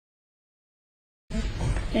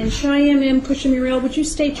And Cheyenne M. Cushing-Muriel, would you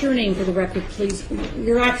state your name for the record, please?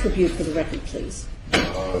 Your attribute for the record, please.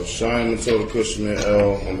 Cheyenne Matilda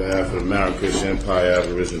Cushing-Muriel on behalf of the Marrakesh Empire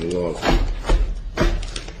Aboriginal Laws.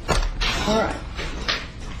 All right.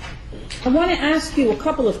 I want to ask you a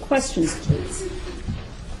couple of questions, please.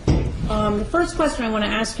 The first question I want to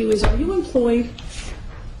ask you is, are you employed?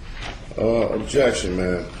 Objection,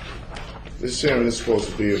 ma'am. This hearing is supposed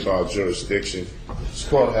to be about jurisdiction. This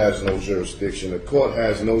court has no jurisdiction. The court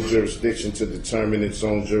has no jurisdiction to determine its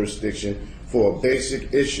own jurisdiction for a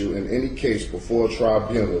basic issue in any case before a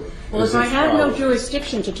tribunal. Well, if I have no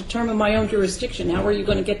jurisdiction to determine my own jurisdiction, how are you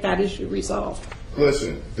going to get that issue resolved?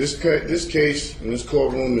 Listen, this case in this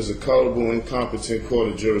courtroom is a culpable, incompetent court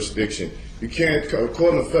of jurisdiction. You can't,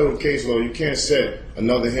 according to federal case law, you can't set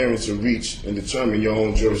another hearing to reach and determine your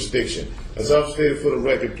own jurisdiction. As I've stated for the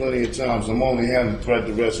record plenty of times, I'm only having threat,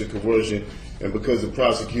 duress, and coercion, and because the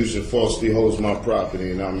prosecution falsely holds my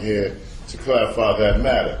property, and I'm here to clarify that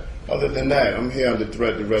matter. Other than that, I'm here under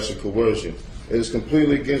threat, duress, and coercion. It is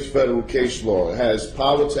completely against federal case law. It has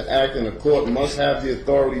power to act, and the court must have the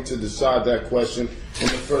authority to decide that question in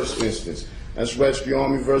the first instance. That's Rescue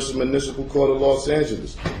Army versus Municipal Court of Los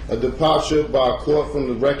Angeles. A departure by a court from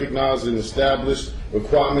the recognized and established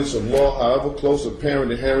requirements of law, however close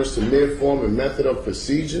apparent adherence to mere form and method of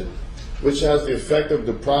procedure, which has the effect of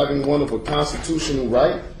depriving one of a constitutional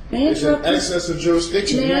right, is in excess of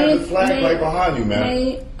jurisdiction. You have the flag right behind you, ma'am.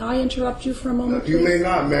 May I interrupt you for a moment? You may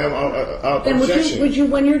not, ma'am. Then Objection. would you,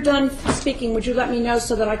 when you're done speaking, would you let me know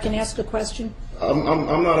so that I can ask a question? I'm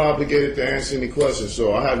not obligated to answer any questions,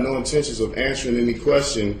 so I have no intentions of answering any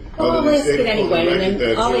question. Well, I'll ask it anyway, and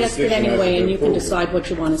then I'll ask it anyway, and you can decide what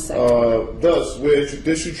you want to say. Thus, where a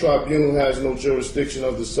judicial tribunal has no jurisdiction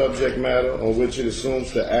of the subject matter on which it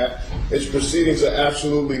assumes to act, its proceedings are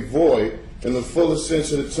absolutely void in the fullest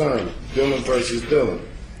sense of the term, Dillon versus Dillon.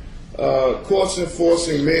 Courts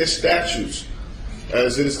enforcing mere statutes,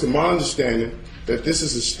 as it is to my understanding, that this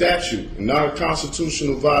is a statute and not a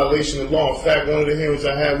constitutional violation of law. In fact, one of the hearings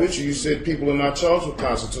I had with you, you said people are not charged with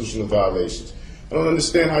constitutional violations. I don't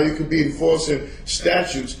understand how you could be enforcing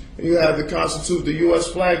statutes and you have the U.S.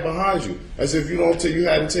 flag behind you, as if you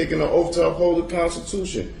hadn't taken an oath to uphold the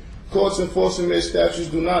Constitution. Courts enforcing their statutes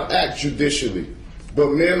do not act judicially, but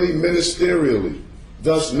merely ministerially.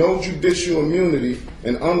 Thus, no judicial immunity,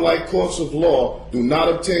 and unlike courts of law, do not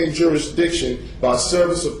obtain jurisdiction by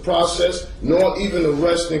service of process, nor even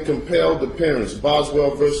arrest and compelled appearance.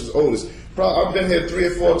 Boswell versus Otis. I've been here 3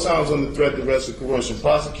 or 4 times under threat, duress, and coercion.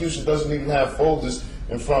 Prosecution doesn't even have folders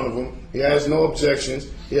in front of him. He has no objections.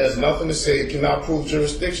 He has nothing to say. He cannot prove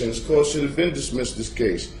jurisdiction. This court should have been dismissed this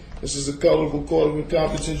case. This is a culpable court of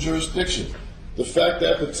incompetent jurisdiction. The fact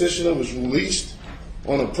that petitioner was released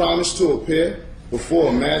on a promise to appear before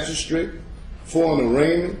a magistrate for an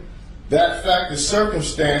arraignment, that fact is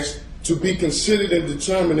circumstance to be considered in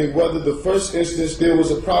determining whether the first instance there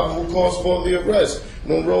was a probable cause for the arrest.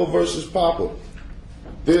 Monroe versus Popper.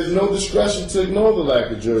 There is no discretion to ignore the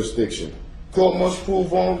lack of jurisdiction. Court must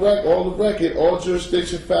prove on the record all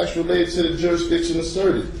jurisdiction facts related to the jurisdiction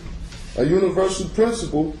asserted. A universal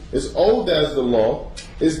principle, as old as the law,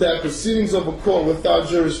 is that proceedings of a court without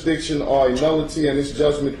jurisdiction are a nullity and its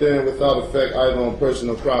judgment therein without effect either on person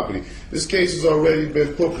or property. This case has already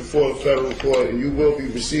been put before the federal court, and you will be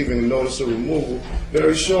receiving a notice of removal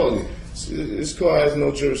very shortly. This court has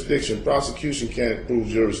no jurisdiction. Prosecution can't prove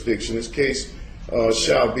jurisdiction. This case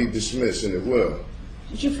shall be dismissed, and it will.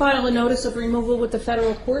 Did you file a notice of removal with the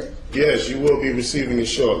federal court? Yes, you will be receiving it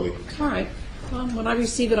shortly. All right. Well, when I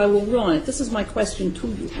receive it, I will rule on it. This is my question to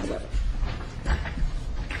you, however.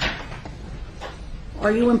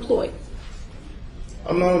 Are you employed?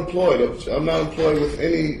 I'm not employed. I'm not employed with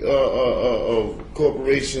any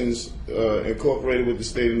corporations incorporated with the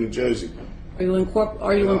state of New Jersey. Are you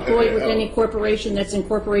employed with any corporation that's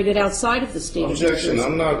incorporated outside of the state of New Jersey?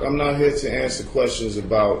 Objection. I'm not here to answer questions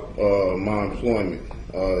about my employment.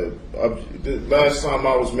 The last time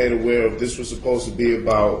I was made aware of this was supposed to be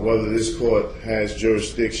about whether this court has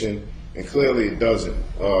jurisdiction, and clearly it doesn't.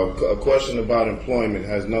 A question about employment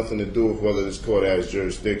has nothing to do with whether this court has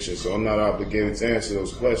jurisdiction, so I'm not obligated to answer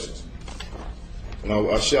those questions. And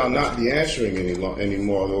I shall not be answering any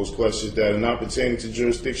more of those questions that are not pertaining to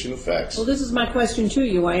jurisdictional facts. Well, this is my question to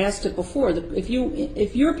you. I asked it before. If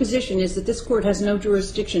your position is that this court has no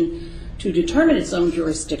jurisdiction to determine its own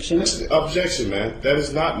jurisdiction. Objection, man. That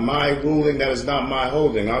is not my ruling. That is not my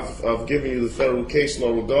holding. I've given you the federal case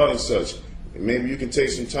law regarding such. Maybe you can take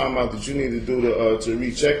some time out that you need to do to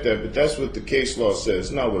recheck that, but that's what the case law says.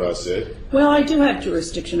 It's not what I said. Well, I do have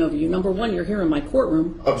jurisdiction over you. Number one, you're here in my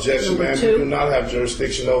courtroom. Objection, Number ma'am. two, You do not have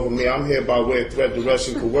jurisdiction over me. I'm here by way of threat, duress,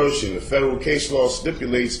 and coercion. The federal case law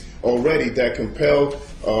stipulates already that compelled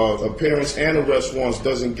appearance and arrest warrants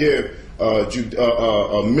doesn't give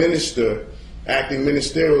a minister acting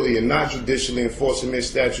ministerially and not judicially enforcing their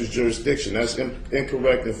statute's jurisdiction. That's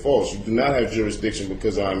incorrect and false. You do not have jurisdiction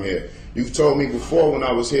because I'm here. You've told me before when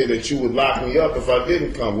I was here that you would lock me up if I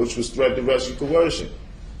didn't come, which was threat, duress, and coercion.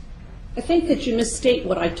 I think that you misstate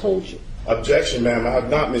what I told you. Objection, ma'am. I have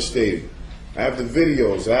not misstated. I have the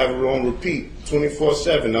videos. I have it on repeat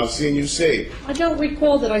 24/7. I've seen you say it. I don't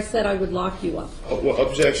recall that I said I would lock you up. Well,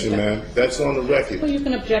 objection, ma'am. That's on the record. Well, you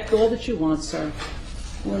can object all that you want, sir.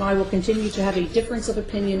 And I will continue to have a difference of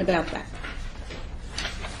opinion about that.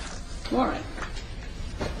 All right.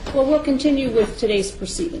 Well, we'll continue with today's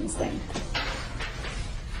proceedings then.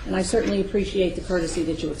 And I certainly appreciate the courtesy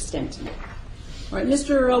that you extend to me. All right,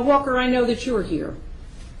 Mr. Walker, I know that you are here.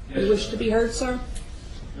 Yes, You wish to be heard, sir?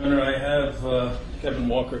 Your Honor, I have Kevin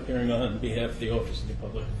Walker appearing on behalf of the Office of the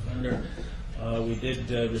Public Defender. We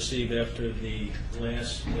did receive after the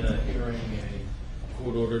last hearing a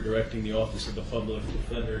court order directing the Office of the Public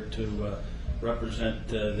Defender to represent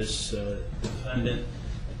this defendant.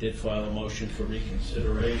 I did file a motion for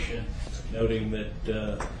reconsideration, noting that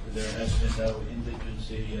there has been no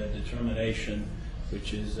indigency determination,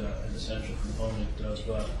 which is an essential component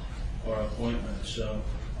of our appointment. So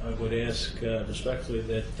I would ask respectfully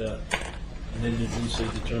that an indigency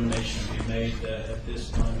determination be made at this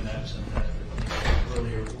time, and absent that the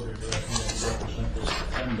earlier order directing that to represent this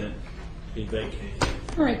defendant be vacated.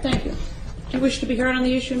 All right, thank you. Do you wish to be heard on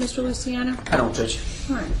the issue, Mr. Luciano? I don't, Judge.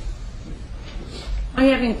 All right. I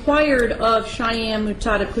have inquired of Cheyenne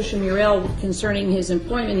Mutada Kushamirel concerning his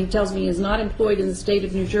employment. He tells me he is not employed in the state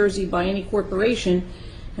of New Jersey by any corporation,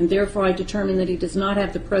 and therefore I determine that he does not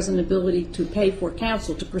have the present ability to pay for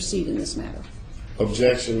counsel to proceed in this matter.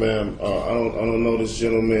 Objection, ma'am. I don't know this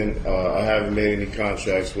gentleman. I haven't made any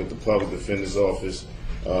contracts with the Public Defender's Office.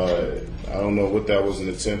 I don't know what that was an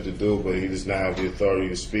attempt to do, but he does not have the authority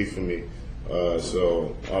to speak for me.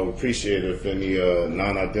 So I would appreciate it if any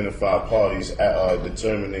non-identified parties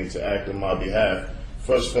determining to act on my behalf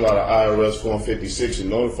first fill out an IRS Form 56 and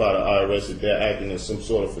notify the IRS that they're acting in some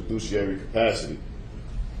sort of fiduciary capacity.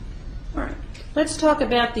 All right. Let's talk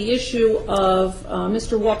about the issue of,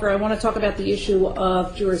 Mr. Walker, I want to talk about the issue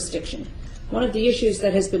of jurisdiction. One of the issues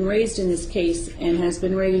that has been raised in this case and has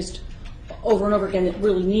been raised over and over again that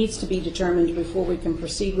really needs to be determined before we can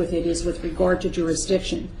proceed with it is with regard to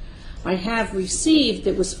jurisdiction. I have received,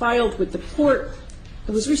 it was filed with the court,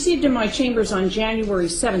 it was received in my chambers on January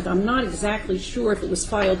 7th. I'm not exactly sure if it was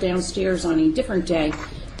filed downstairs on a different day,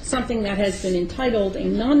 something that has been entitled a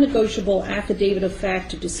non-negotiable affidavit of fact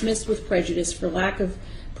to dismiss with prejudice for lack of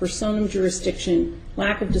personam jurisdiction,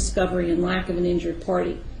 lack of discovery, and lack of an injured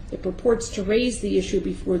party. It purports to raise the issue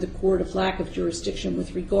before the court of lack of jurisdiction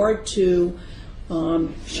with regard to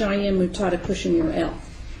Cheyenne Mutada Kushamir L.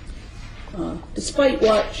 Despite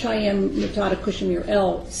what Cheyenne Mutada Kushamir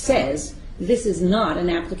L says, this is not an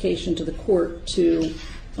application to the court to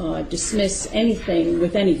dismiss anything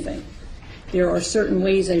with anything. There are certain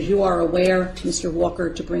ways, as you are aware, Mr. Walker,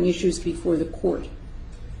 to bring issues before the court.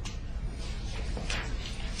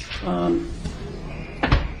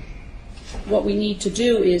 What we need to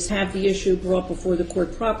do is have the issue brought before the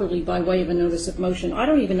court properly by way of a notice of motion. I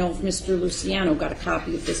don't even know if Mr. Luciano got a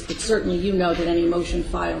copy of this, but certainly you know that any motion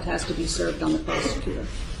filed has to be served on the prosecutor.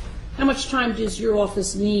 How much time does your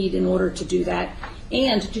office need in order to do that?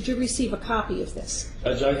 And did you receive a copy of this?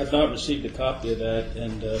 Judge, I have not received a copy of that,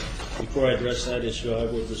 and before I address that issue, I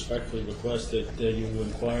would respectfully request that you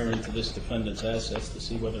inquire into this defendant's assets to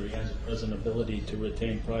see whether he has a present ability to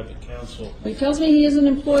retain private counsel. Well, he tells me he isn't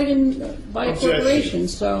employed by a corporation,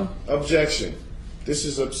 so... Objection. This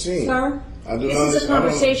is obscene. Sir, this is a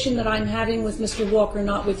conversation that I'm having with Mr. Walker,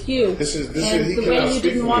 not with you. And the way you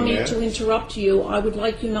didn't want me to interrupt you, I would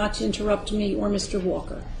like you not to interrupt me or Mr.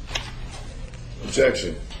 Walker.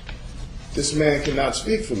 Objection. This man cannot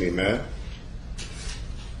speak for me, man.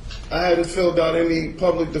 I hadn't filled out any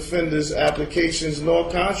public defender's applications nor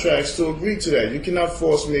contracts to agree to that. You cannot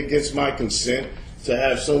force me against my consent to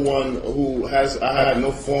have someone who I have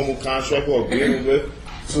no formal contract or agreement with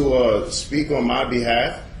to speak on my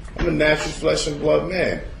behalf. I'm a natural flesh and blood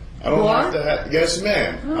man. I don't have to have, yes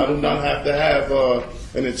ma'am. I do not have to have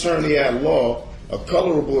an attorney at law, a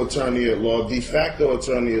colorable attorney at law, de facto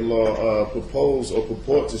attorney at law, propose or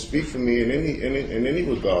purport to speak for me in any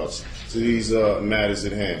regards to these matters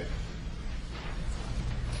at hand.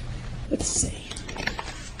 Let's see.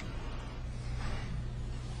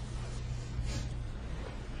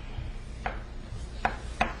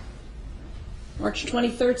 March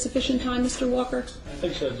 23rd, sufficient time, Mr. Walker? I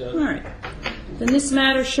think so, Judge. All right. Then this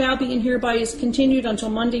matter shall be and hereby is continued until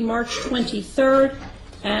Monday, March 23rd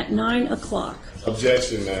at 9 o'clock.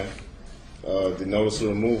 Objection, man. The notice of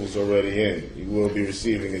removal is already in. You will be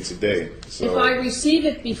receiving it today. So, If I receive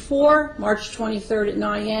it before March 23rd at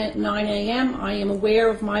 9 a.m., I am aware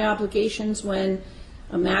of my obligations when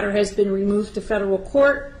a matter has been removed to federal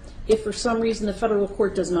court. If for some reason the federal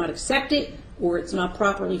court does not accept it, or it's not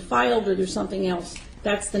properly filed, or there's something else,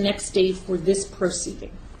 that's the next stage for this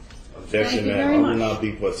proceeding. objection, Thank you ma'am. very I will much. not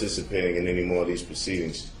be participating in any more of these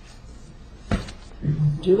proceedings.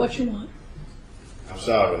 Do what you want. I'm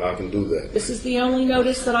sorry, I can do that. This is the only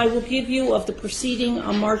notice that I will give you of the proceeding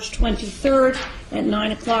on March 23rd at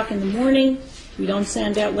 9 o'clock in the morning. We don't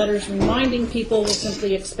send out letters reminding people. We'll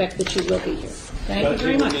simply expect that you will be here. Thank you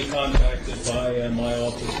very much. He will be contacted by my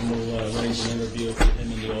office, and we'll arrange an interview with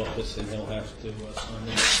him in the office, and he'll have to sign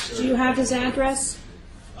in. Do you have his address?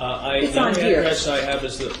 It's The on only here. address I have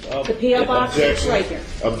is The P.O. box is Objection. right here.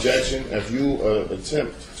 Objection. If you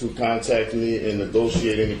attempt to contact me and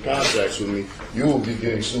negotiate any contracts with me, you will be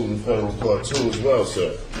getting sued in federal court too as well,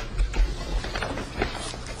 sir.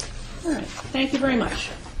 All right. Thank you very much.